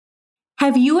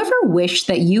Have you ever wished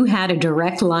that you had a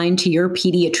direct line to your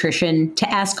pediatrician to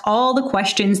ask all the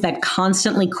questions that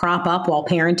constantly crop up while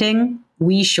parenting?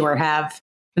 We sure have.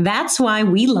 That's why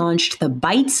we launched the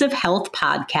Bites of Health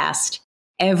podcast.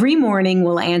 Every morning,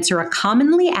 we'll answer a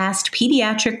commonly asked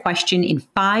pediatric question in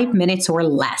 5 minutes or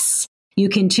less. You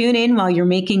can tune in while you're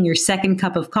making your second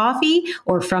cup of coffee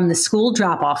or from the school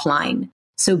drop-off line.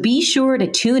 So be sure to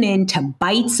tune in to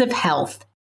Bites of Health,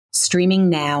 streaming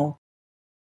now.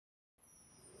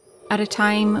 At a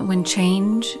time when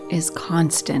change is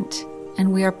constant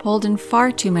and we are pulled in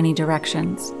far too many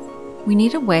directions, we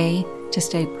need a way to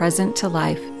stay present to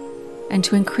life and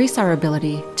to increase our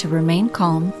ability to remain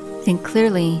calm, think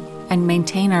clearly, and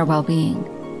maintain our well-being.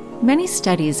 Many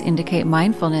studies indicate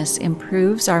mindfulness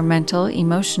improves our mental,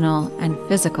 emotional, and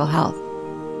physical health.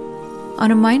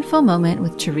 On A Mindful Moment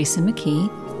with Teresa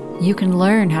McKee, you can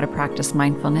learn how to practice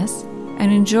mindfulness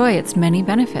and enjoy its many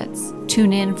benefits.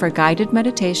 Tune in for guided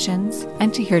meditations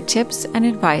and to hear tips and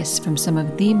advice from some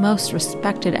of the most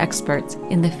respected experts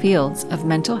in the fields of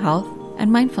mental health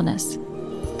and mindfulness.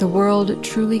 The world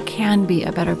truly can be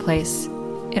a better place.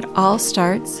 It all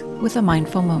starts with a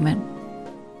mindful moment.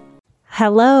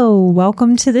 Hello,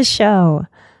 welcome to the show.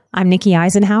 I'm Nikki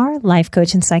Eisenhower, life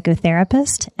coach and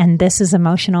psychotherapist, and this is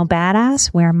Emotional Badass,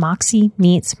 where Moxie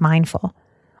meets mindful.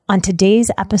 On today's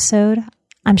episode,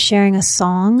 I'm sharing a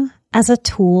song as a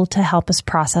tool to help us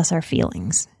process our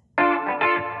feelings.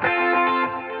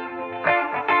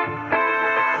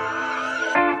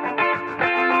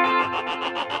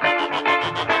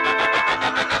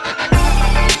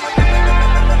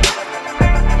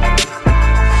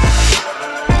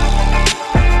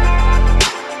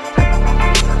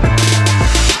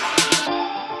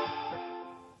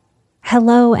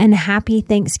 Hello and happy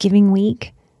Thanksgiving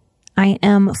week. I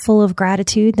am full of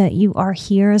gratitude that you are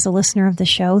here as a listener of the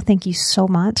show. Thank you so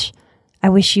much. I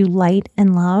wish you light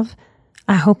and love.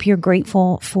 I hope you're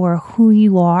grateful for who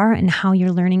you are and how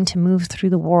you're learning to move through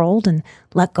the world and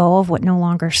let go of what no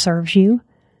longer serves you.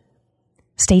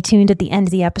 Stay tuned at the end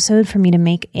of the episode for me to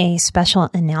make a special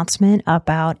announcement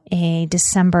about a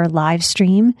December live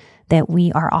stream that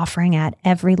we are offering at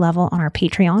every level on our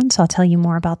Patreon. So I'll tell you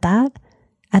more about that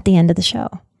at the end of the show.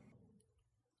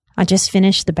 I just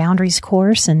finished the Boundaries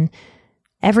course, and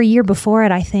every year before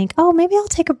it, I think, oh, maybe I'll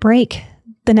take a break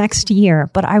the next year,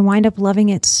 but I wind up loving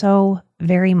it so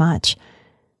very much.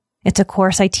 It's a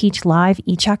course I teach live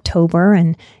each October,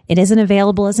 and it isn't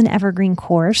available as an evergreen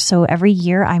course, so every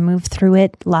year I move through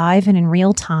it live and in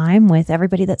real time with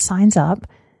everybody that signs up,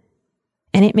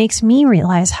 and it makes me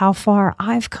realize how far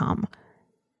I've come.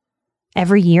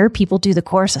 Every year, people do the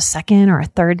course a second or a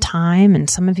third time, and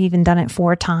some have even done it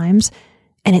 4 times.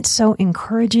 And it's so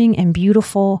encouraging and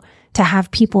beautiful to have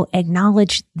people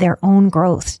acknowledge their own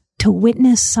growth, to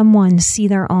witness someone see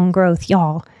their own growth.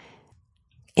 Y'all,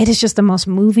 it is just the most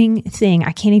moving thing.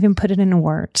 I can't even put it into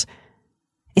words.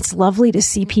 It's lovely to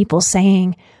see people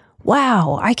saying,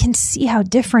 wow, I can see how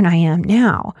different I am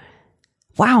now.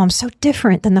 Wow, I'm so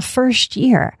different than the first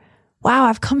year. Wow,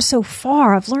 I've come so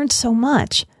far. I've learned so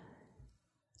much.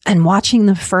 And watching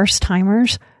the first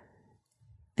timers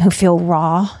who feel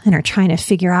raw and are trying to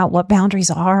figure out what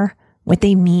boundaries are, what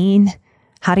they mean,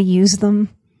 how to use them,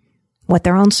 what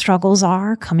their own struggles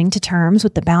are, coming to terms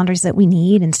with the boundaries that we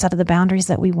need instead of the boundaries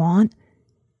that we want.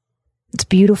 It's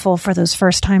beautiful for those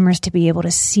first timers to be able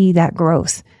to see that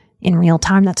growth in real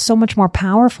time. That's so much more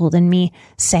powerful than me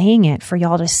saying it, for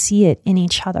y'all to see it in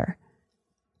each other.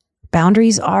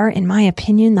 Boundaries are, in my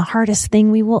opinion, the hardest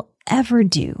thing we will ever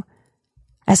do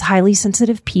as highly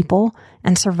sensitive people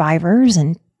and survivors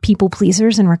and people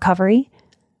pleasers in recovery,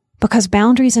 because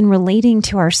boundaries in relating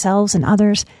to ourselves and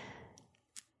others,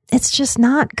 it's just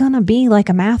not going to be like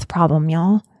a math problem,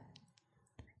 y'all.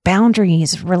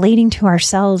 Boundaries, relating to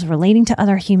ourselves, relating to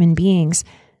other human beings,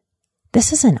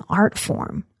 this is an art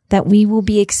form that we will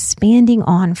be expanding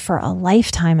on for a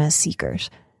lifetime as seekers.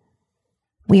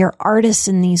 We are artists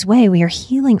in these ways. We are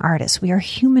healing artists. We are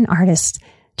human artists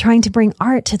trying to bring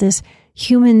art to this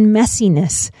human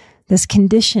messiness, this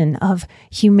condition of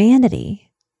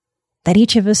humanity that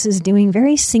each of us is doing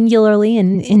very singularly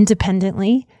and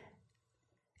independently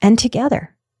and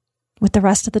together with the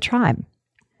rest of the tribe.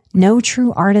 No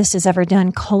true artist is ever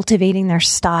done cultivating their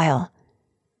style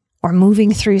or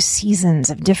moving through seasons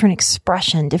of different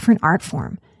expression, different art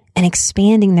form, and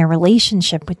expanding their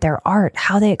relationship with their art,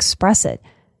 how they express it,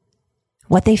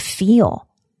 what they feel.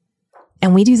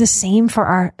 And we do the same for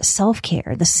our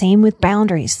self-care, the same with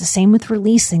boundaries, the same with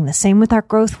releasing, the same with our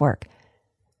growth work.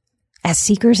 As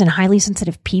seekers and highly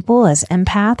sensitive people, as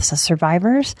empaths, as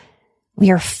survivors,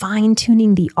 we are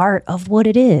fine-tuning the art of what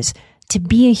it is to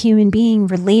be a human being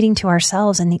relating to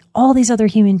ourselves and all these other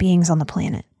human beings on the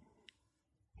planet.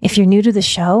 If you're new to the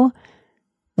show,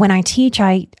 when I teach,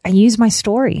 I use my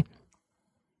story.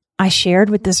 I shared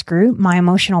with this group my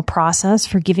emotional process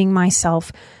for giving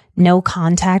myself no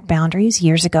contact boundaries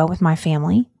years ago with my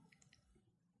family.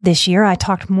 This year, I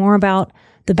talked more about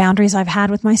the boundaries I've had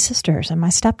with my sisters and my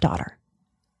stepdaughter.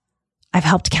 I've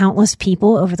helped countless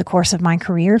people over the course of my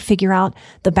career figure out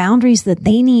the boundaries that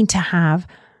they need to have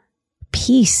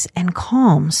peace and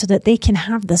calm so that they can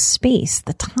have the space,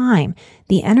 the time,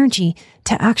 the energy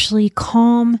to actually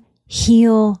calm,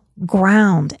 heal,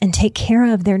 ground, and take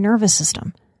care of their nervous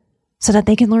system so that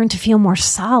they can learn to feel more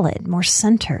solid, more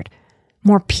centered,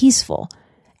 more peaceful,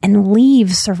 and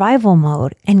leave survival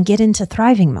mode and get into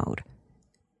thriving mode.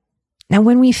 Now,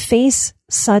 when we face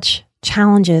such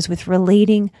challenges with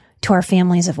relating to our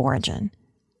families of origin,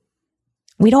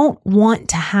 we don't want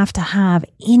to have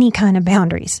any kind of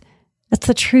boundaries. That's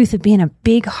the truth of being a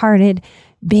big-hearted,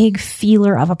 big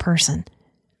feeler of a person.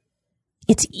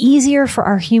 It's easier for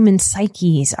our human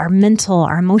psyches, our mental,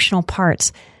 our emotional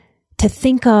parts to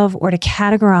think of or to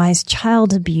categorize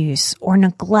child abuse or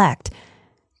neglect,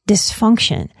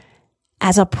 dysfunction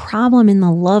as a problem in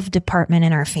the love department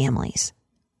in our families.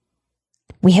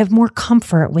 We have more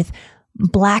comfort with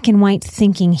black and white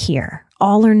thinking here,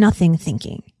 all or nothing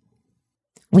thinking.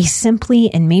 We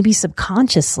simply and maybe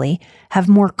subconsciously have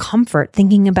more comfort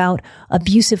thinking about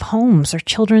abusive homes or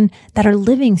children that are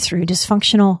living through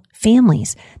dysfunctional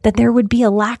families, that there would be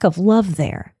a lack of love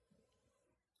there,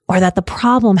 or that the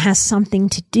problem has something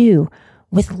to do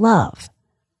with love.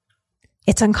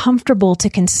 It's uncomfortable to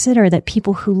consider that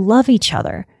people who love each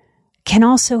other can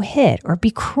also hit or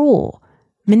be cruel,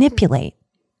 manipulate,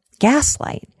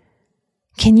 gaslight,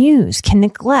 can use, can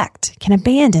neglect, can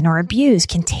abandon or abuse,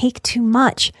 can take too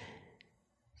much,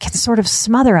 can sort of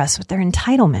smother us with their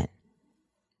entitlement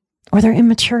or their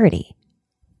immaturity.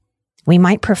 We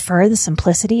might prefer the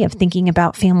simplicity of thinking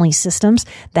about family systems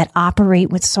that operate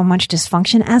with so much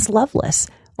dysfunction as loveless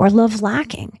or love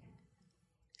lacking.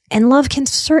 And love can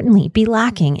certainly be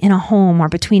lacking in a home or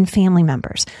between family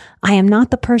members. I am not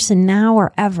the person now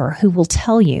or ever who will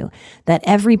tell you that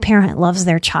every parent loves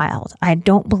their child. I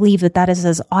don't believe that that is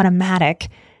as automatic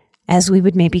as we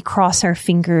would maybe cross our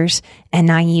fingers and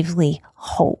naively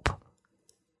hope.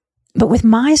 But with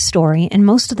my story and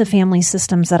most of the family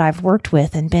systems that I've worked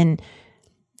with and been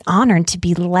honored to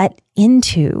be let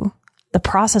into the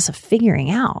process of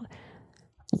figuring out,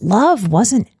 love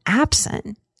wasn't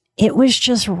absent. It was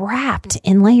just wrapped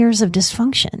in layers of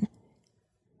dysfunction.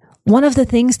 One of the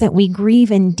things that we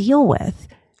grieve and deal with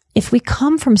if we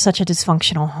come from such a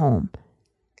dysfunctional home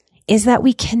is that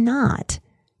we cannot,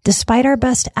 despite our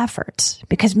best efforts,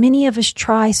 because many of us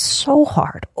try so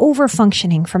hard,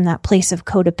 over-functioning from that place of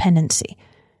codependency,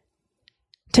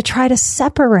 to try to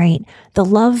separate the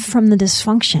love from the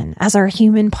dysfunction as our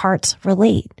human parts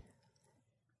relate.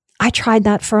 I tried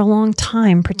that for a long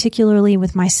time, particularly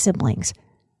with my siblings.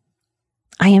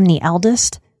 I am the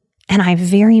eldest, and I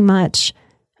very much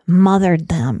mothered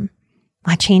them.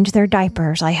 I changed their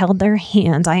diapers. I held their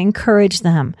hands. I encouraged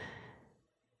them.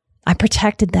 I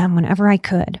protected them whenever I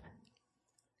could.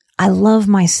 I love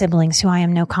my siblings who I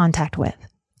am no contact with,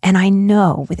 and I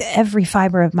know with every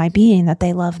fiber of my being that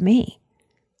they love me.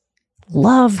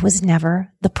 Love was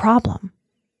never the problem.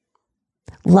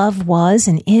 Love was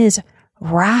and is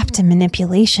wrapped in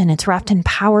manipulation. It's wrapped in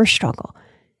power struggle.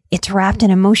 It's wrapped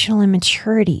in emotional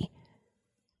immaturity.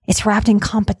 It's wrapped in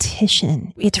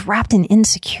competition. It's wrapped in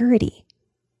insecurity.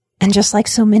 And just like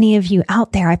so many of you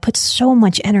out there, I put so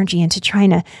much energy into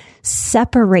trying to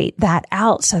separate that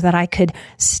out so that I could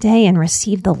stay and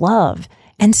receive the love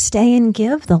and stay and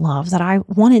give the love that I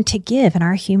wanted to give in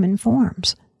our human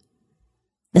forms.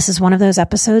 This is one of those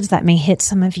episodes that may hit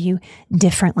some of you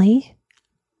differently.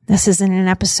 This isn't an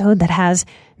episode that has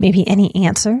maybe any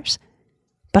answers,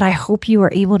 but I hope you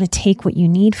are able to take what you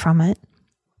need from it.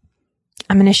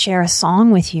 I'm going to share a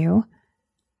song with you,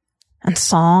 and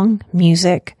song,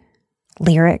 music,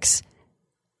 lyrics,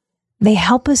 they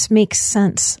help us make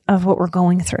sense of what we're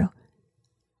going through.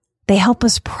 They help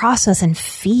us process and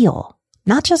feel,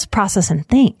 not just process and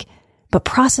think, but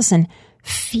process and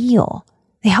feel.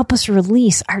 They help us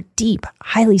release our deep,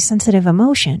 highly sensitive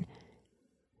emotion.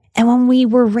 And when we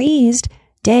were raised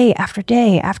day after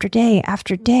day after day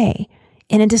after day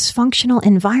in a dysfunctional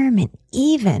environment,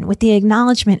 even with the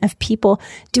acknowledgement of people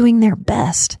doing their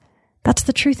best, that's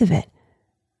the truth of it.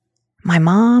 My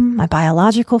mom, my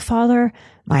biological father,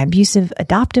 my abusive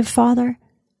adoptive father,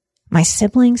 my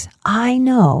siblings, I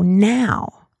know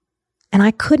now. And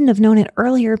I couldn't have known it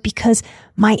earlier because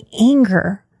my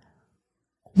anger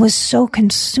was so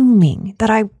consuming that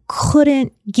I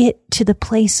couldn't get to the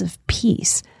place of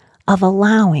peace, of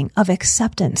allowing, of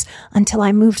acceptance until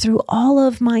I moved through all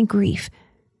of my grief,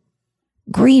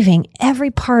 grieving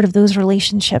every part of those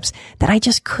relationships that I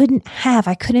just couldn't have,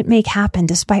 I couldn't make happen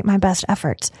despite my best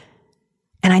efforts.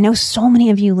 And I know so many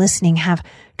of you listening have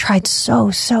tried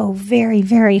so very,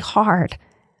 very hard.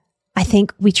 I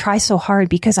think we try so hard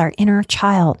because our inner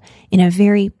child, in a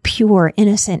very pure,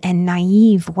 innocent, and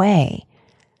naive way,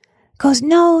 goes,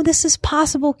 no, this is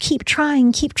possible. Keep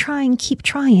trying, keep trying, keep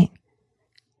trying.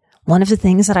 One of the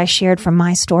things that I shared from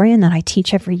my story and that I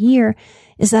teach every year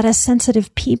is that as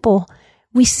sensitive people,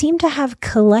 we seem to have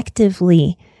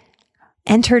collectively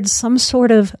entered some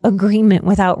sort of agreement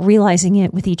without realizing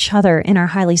it with each other in our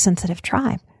highly sensitive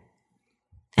tribe.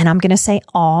 And I'm going to say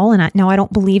all, and I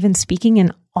don't believe in speaking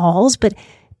in alls, but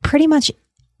pretty much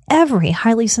every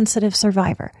highly sensitive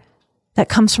survivor that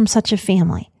comes from such a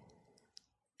family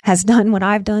has done what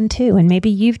I've done too, and maybe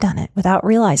you've done it without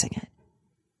realizing it.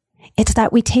 It's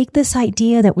that we take this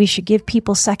idea that we should give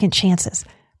people second chances,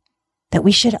 that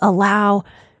we should allow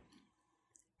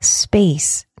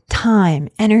space, time,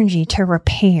 energy to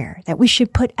repair, that we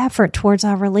should put effort towards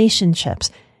our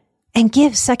relationships and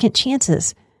give second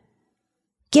chances.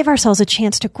 Give ourselves a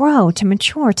chance to grow, to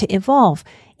mature, to evolve.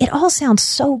 It all sounds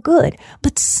so good,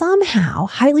 but somehow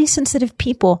highly sensitive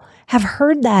people have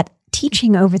heard that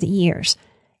teaching over the years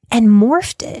and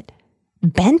morphed it,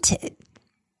 bent it,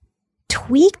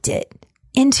 tweaked it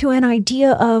into an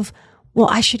idea of, well,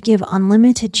 I should give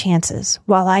unlimited chances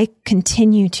while I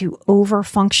continue to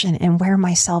overfunction and wear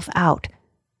myself out.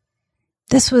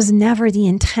 This was never the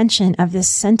intention of this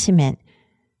sentiment,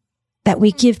 that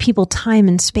we give people time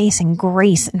and space and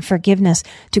grace and forgiveness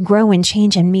to grow and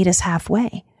change and meet us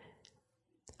halfway.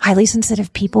 Highly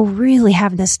sensitive people really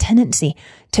have this tendency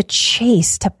to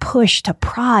chase, to push, to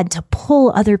prod, to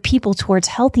pull other people towards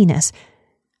healthiness,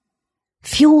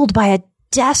 fueled by a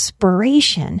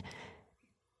desperation.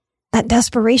 That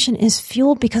desperation is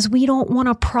fueled because we don't want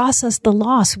to process the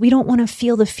loss. We don't want to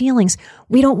feel the feelings.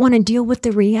 We don't want to deal with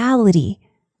the reality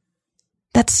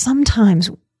that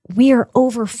sometimes we are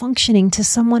over-functioning to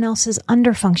someone else's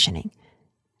under-functioning,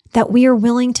 that we are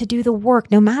willing to do the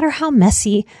work, no matter how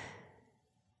messy,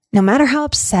 no matter how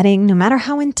upsetting, no matter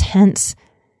how intense,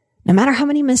 no matter how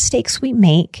many mistakes we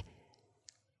make,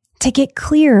 to get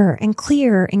clearer and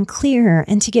clearer and clearer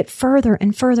and to get further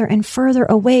and further and further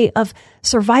away of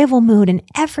survival mode and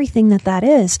everything that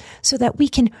is so that we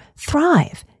can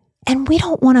thrive. And we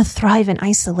don't want to thrive in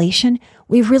isolation.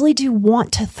 We really do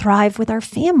want to thrive with our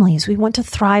families. We want to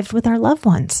thrive with our loved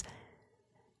ones.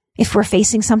 If we're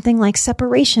facing something like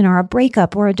separation or a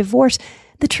breakup or a divorce,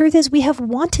 the truth is we have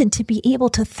wanted to be able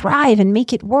to thrive and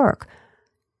make it work.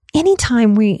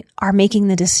 Anytime we are making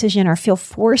the decision or feel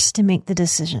forced to make the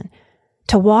decision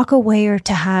to walk away or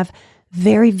to have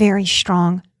very, very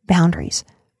strong boundaries.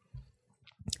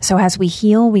 So as we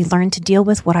heal, we learn to deal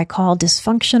with what I call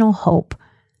dysfunctional hope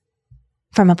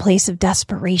from a place of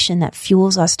desperation that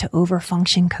fuels us to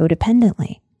overfunction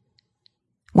codependently.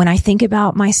 When I think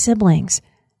about my siblings,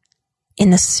 in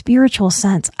the spiritual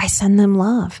sense, I send them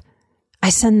love. I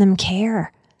send them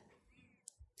care.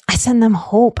 I send them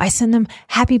hope. I send them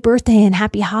happy birthday and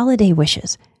happy holiday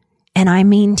wishes. And I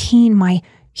maintain my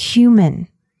human,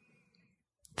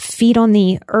 feet on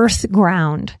the earth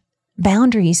ground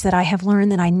boundaries that I have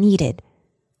learned that I needed,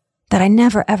 that I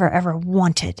never, ever, ever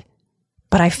wanted,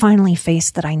 but I finally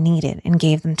faced that I needed and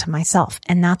gave them to myself.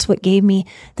 And that's what gave me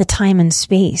the time and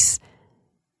space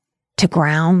to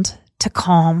ground, to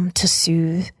calm, to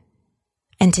soothe,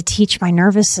 and to teach my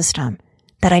nervous system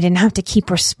that I didn't have to keep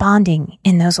responding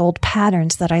in those old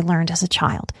patterns that I learned as a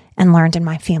child and learned in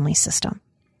my family system.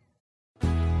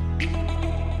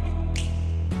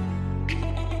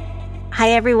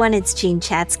 Hi, everyone. It's Jean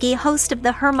Chatzky, host of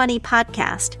the Her Money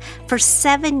podcast. For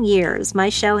 7 years, my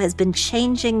show has been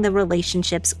changing the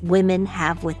relationships women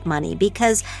have with money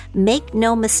because, make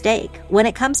no mistake, when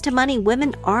it comes to money,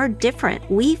 women are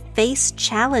different. We face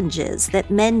challenges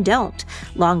that men don't.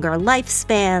 Longer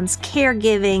lifespans,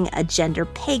 caregiving, a gender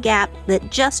pay gap that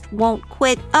just won't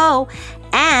quit. Oh,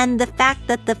 and the fact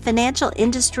that the financial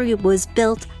industry was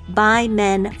built by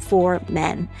men for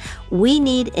men. We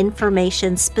need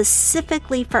information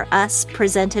specifically for us,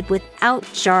 presented without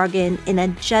jargon in a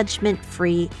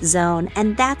judgment-free zone.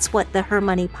 And that's what the Her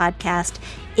Money podcast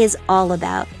is all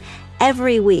about.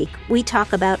 Every week, we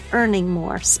talk about earning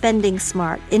more, spending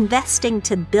smart, investing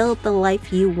to build the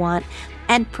life you want,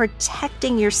 and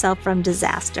protecting yourself from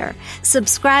disaster.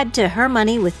 Subscribe to Her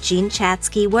Money with Jean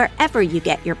Chatzky wherever you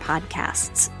get your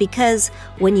podcasts, because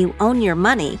when you own your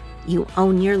money, you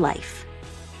own your life.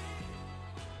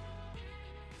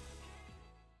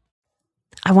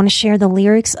 I want to share the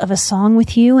lyrics of a song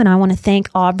with you, and I want to thank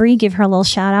Aubrey, give her a little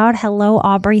shout out. Hello,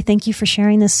 Aubrey. Thank you for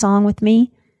sharing this song with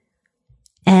me.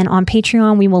 And on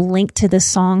Patreon, we will link to this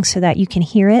song so that you can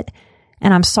hear it.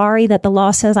 And I'm sorry that the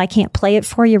law says I can't play it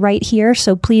for you right here.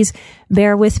 So please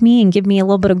bear with me and give me a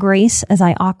little bit of grace as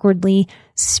I awkwardly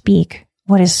speak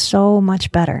what is so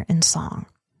much better in song.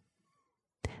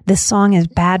 This song is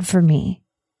Bad for Me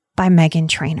by Meghan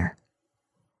Trainor.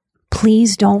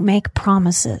 Please don't make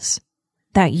promises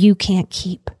that you can't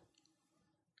keep.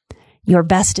 Your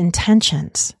best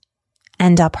intentions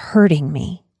end up hurting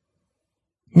me.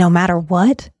 No matter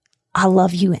what, I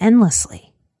love you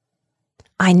endlessly.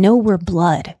 I know we're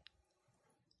blood,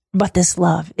 but this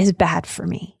love is bad for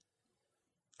me.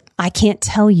 I can't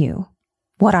tell you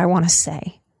what I want to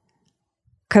say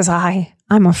because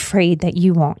I'm afraid that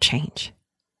you won't change.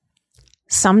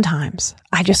 Sometimes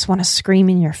I just want to scream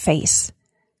in your face,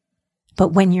 but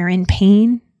when you're in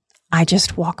pain, I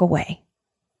just walk away.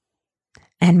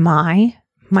 And my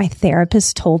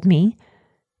therapist told me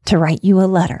to write you a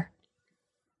letter.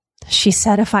 She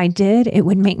said if I did, it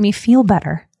would make me feel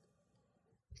better.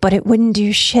 But it wouldn't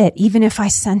do shit even if I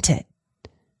sent it.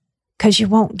 'Cause you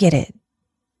won't get it.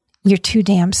 You're too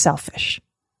damn selfish.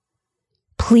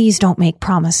 Please don't make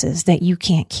promises that you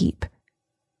can't keep.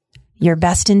 Your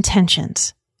best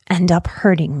intentions end up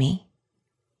hurting me.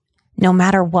 No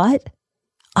matter what,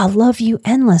 I'll love you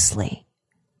endlessly.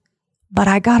 But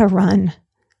I gotta run.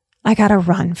 I gotta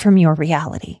run from your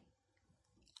reality.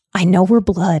 I know we're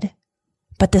blood,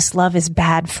 but this love is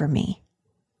bad for me.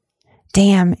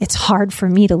 Damn, it's hard for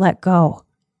me to let go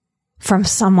from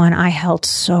someone I held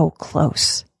so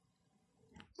close.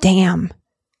 Damn,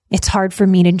 it's hard for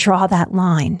me to draw that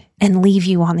line and leave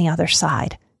you on the other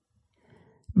side.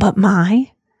 But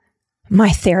my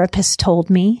therapist told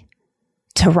me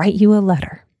to write you a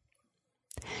letter.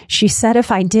 She said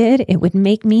if I did, it would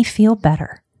make me feel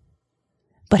better.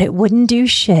 But it wouldn't do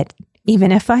shit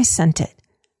even if I sent it.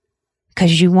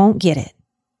 'Cause you won't get it.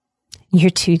 You're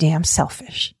too damn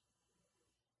selfish.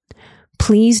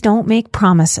 Please don't make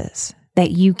promises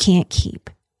that you can't keep.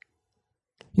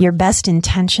 Your best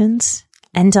intentions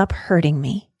end up hurting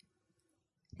me.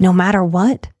 No matter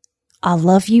what, I'll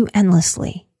love you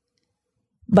endlessly.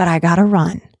 But I gotta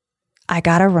run. I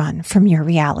gotta run from your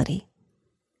reality.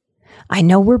 I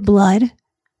know we're blood,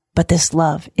 but this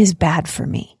love is bad for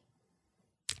me.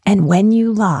 And when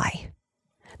you lie,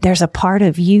 there's a part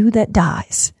of you that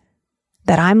dies,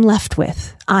 that I'm left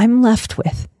with.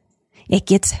 It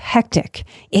gets hectic.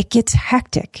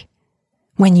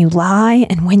 When you lie,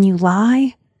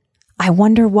 I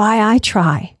wonder why I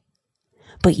try.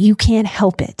 But you can't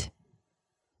help it.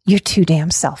 You're too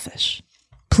damn selfish.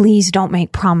 Please don't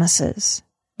make promises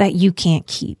that you can't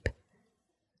keep.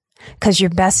 'Cause your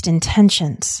best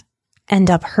intentions end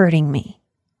up hurting me.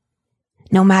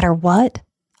 No matter what,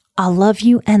 I'll love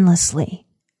you endlessly.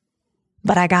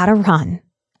 But I gotta run.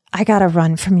 I gotta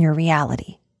run from your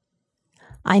reality.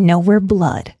 I know we're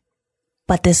blood,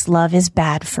 but this love is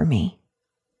bad for me.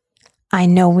 I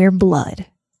know we're blood,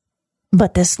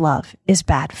 but this love is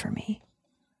bad for me.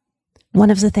 One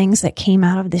of the things that came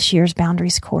out of this year's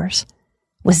Boundaries course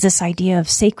was this idea of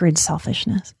sacred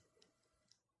selfishness.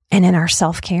 And in our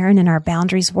self-care and in our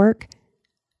boundaries work,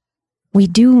 we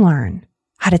do learn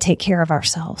how to take care of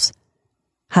ourselves,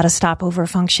 how to stop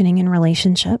over-functioning in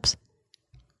relationships.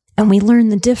 And we learn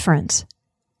the difference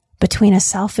between a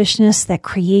selfishness that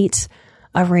creates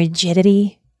a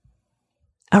rigidity,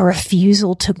 a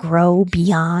refusal to grow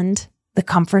beyond the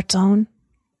comfort zone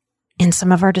in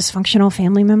some of our dysfunctional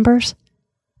family members.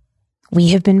 We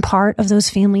have been part of those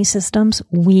family systems.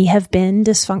 We have been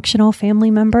dysfunctional family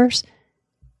members.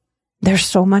 There's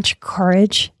so much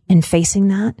courage in facing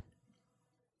that.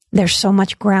 There's so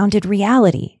much grounded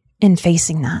reality in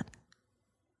facing that.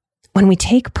 When we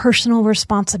take personal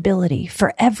responsibility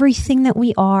for everything that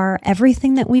we are,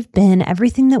 everything that we've been,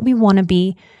 everything that we want to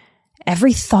be,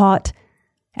 every thought,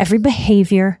 every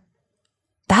behavior,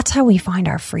 that's how we find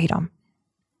our freedom.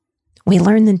 We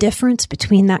learn the difference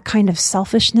between that kind of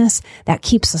selfishness that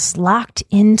keeps us locked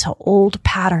into old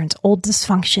patterns, old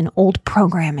dysfunction, old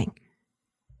programming.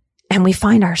 And we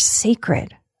find our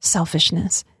sacred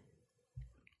selfishness.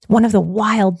 One of the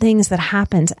wild things that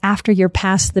happens after you're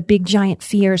past the big giant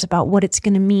fears about what it's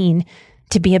going to mean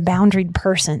to be a boundaried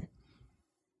person,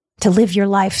 to live your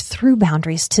life through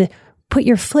boundaries, to put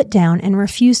your foot down and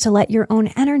refuse to let your own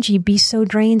energy be so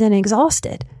drained and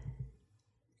exhausted,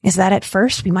 is that at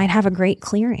first we might have a great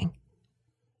clearing.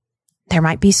 There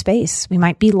might be space. We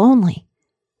might be lonely.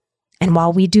 And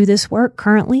while we do this work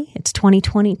currently, it's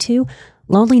 2022,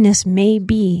 loneliness may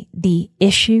be the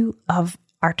issue of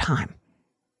our time.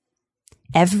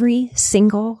 every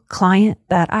single client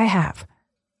that I have,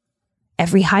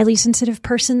 every highly sensitive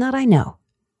person that I know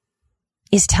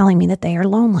is telling me that they are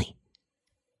lonely.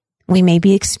 We may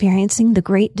be experiencing the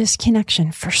great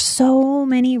disconnection for so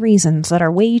many reasons that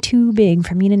are way too big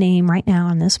for me to name right now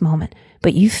in this moment,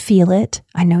 but you feel it.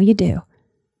 I know you do.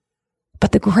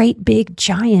 But the great big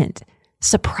giant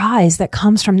surprise that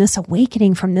comes from this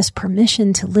awakening, from this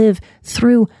permission to live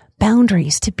through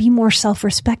boundaries, to be more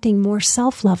self-respecting, more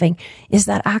self-loving, is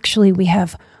that actually we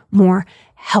have more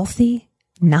healthy,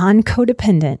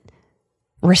 non-codependent,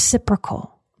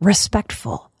 reciprocal,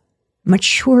 respectful,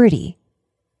 maturity,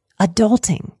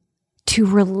 adulting, to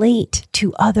relate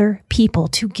to other people,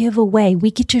 to give away. We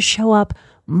get to show up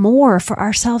more for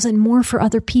ourselves and more for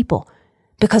other people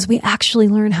because we actually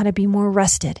learn how to be more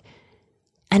rested.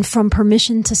 And from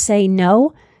permission to say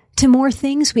no to more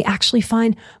things, we actually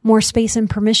find more space and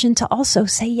permission to also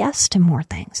say yes to more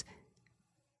things.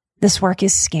 This work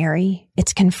is scary.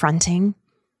 It's confronting.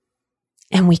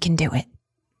 And we can do it.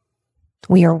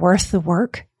 We are worth the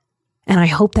work. And I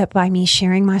hope that by me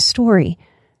sharing my story,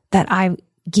 that I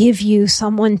give you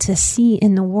someone to see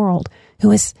in the world who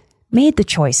has made the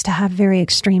choice to have very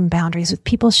extreme boundaries with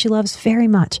people she loves very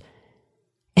much.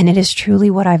 And it is truly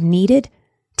what I've needed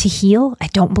to heal. I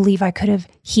don't believe I could have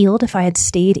healed if I had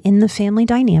stayed in the family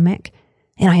dynamic.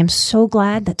 And I am so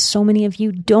glad that so many of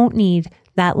you don't need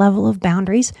that level of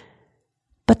boundaries,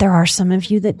 but there are some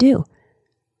of you that do.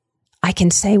 I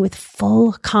can say with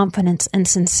full confidence and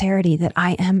sincerity that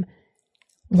I am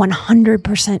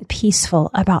 100% peaceful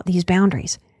about these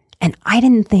boundaries. And I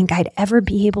didn't think I'd ever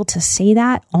be able to say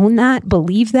that, own that,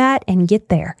 believe that, and get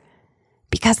there.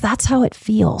 Because that's how it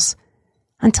feels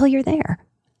until you're there.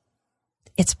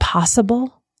 It's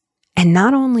possible. And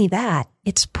not only that,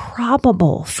 it's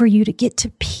probable for you to get to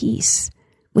peace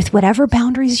with whatever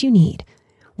boundaries you need,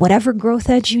 whatever growth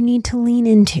edge you need to lean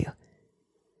into.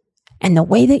 And the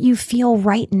way that you feel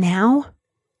right now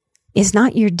is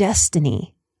not your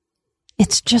destiny.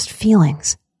 It's just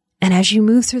feelings. And as you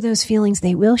move through those feelings,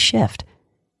 they will shift.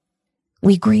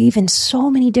 We grieve in so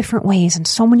many different ways and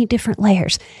so many different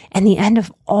layers. And the end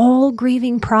of all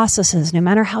grieving processes, no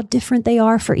matter how different they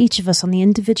are for each of us on the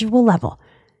individual level,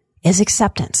 is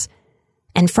acceptance.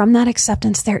 And from that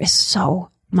acceptance, there is so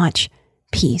much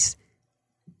peace.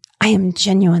 I am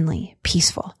genuinely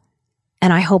peaceful.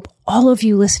 And I hope all of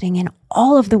you listening in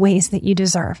all of the ways that you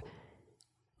deserve,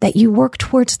 that you work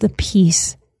towards the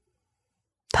peace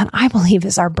that I believe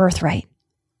is our birthright.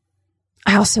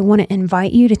 I also want to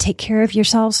invite you to take care of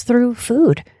yourselves through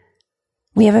food.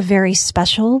 We have a very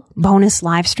special bonus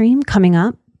live stream coming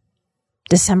up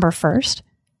December 1st.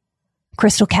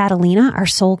 Crystal Catalina, our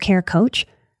soul care coach,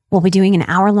 will be doing an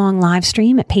hour-long live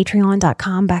stream at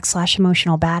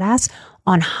patreon.com/emotionalbadass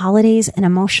on holidays and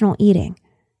emotional eating.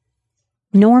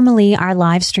 Normally, our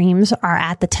live streams are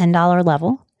at the $10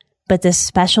 level, but this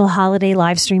special holiday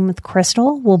live stream with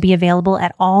Crystal will be available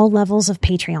at all levels of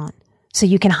Patreon. So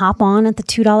you can hop on at the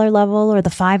 $2 level or the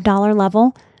 $5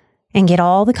 level and get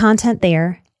all the content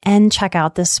there and check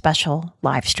out this special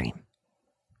live stream.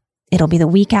 It'll be the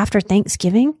week after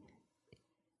Thanksgiving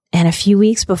and a few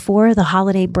weeks before the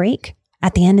holiday break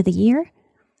at the end of the year.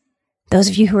 Those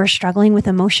of you who are struggling with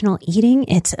emotional eating,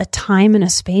 it's a time and a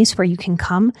space where you can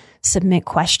come submit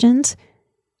questions.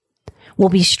 We'll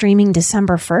be streaming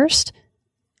December 1st.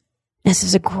 This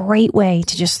is a great way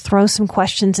to just throw some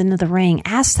questions into the ring.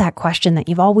 Ask that question that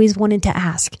you've always wanted to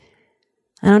ask.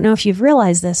 I don't know if you've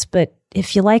realized this, but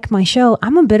if you like my show,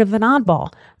 I'm a bit of an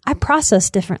oddball. I process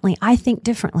differently. I think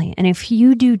differently. And if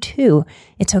you do too,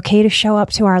 it's okay to show up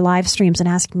to our live streams and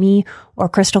ask me or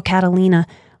Crystal Catalina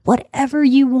whatever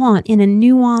you want in a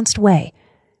nuanced way.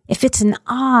 If it's an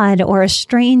odd or a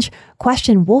strange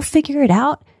question, we'll figure it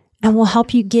out and we'll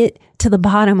help you get to the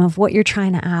bottom of what you're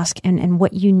trying to ask and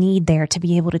what you need there to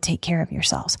be able to take care of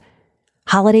yourselves.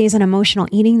 Holidays and emotional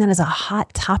eating, that is a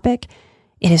hot topic.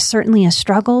 It is certainly a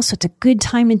struggle, so it's a good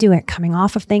time to do it coming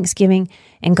off of Thanksgiving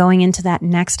and going into that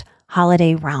next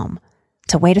holiday realm.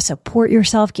 It's a way to support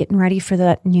yourself getting ready for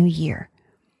the new year.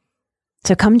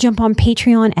 So come jump on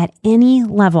Patreon at any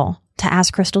level to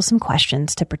ask Crystal some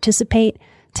questions, to participate,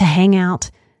 to hang out,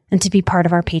 and to be part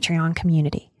of our Patreon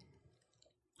community.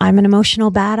 I'm an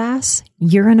emotional badass,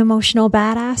 you're an emotional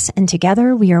badass, and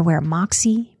together we are where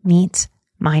Moxie meets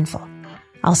mindful.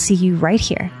 I'll see you right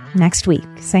here next week,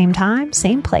 same time,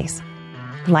 same place.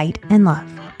 Light and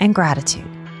love and gratitude.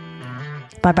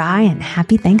 Bye-bye and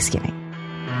happy Thanksgiving.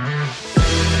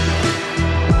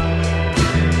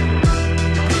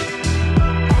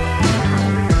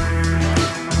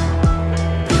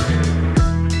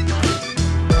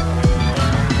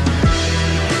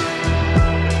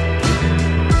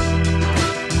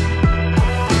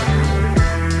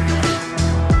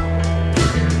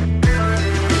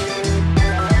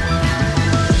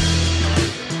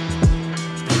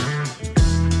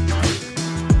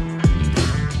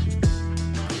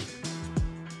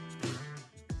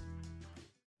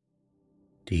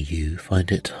 Do you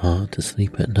find it hard to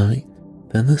sleep at night?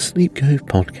 Then the Sleep Cove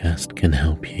podcast can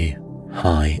help you.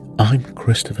 Hi, I'm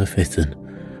Christopher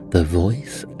Fitton, the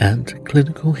voice and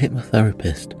clinical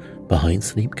hypnotherapist behind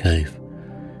Sleep Cove.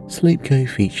 Sleep Cove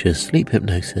features sleep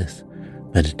hypnosis,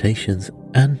 meditations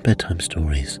and bedtime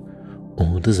stories,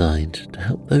 all designed to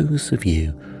help those of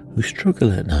you who struggle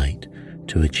at night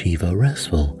to achieve a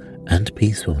restful and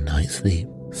peaceful night's sleep.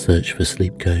 Search for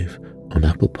Sleep Cove on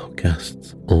Apple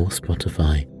Podcasts or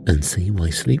Spotify and see why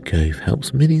Sleep Cove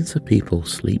helps millions of people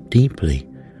sleep deeply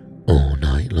all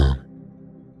night long.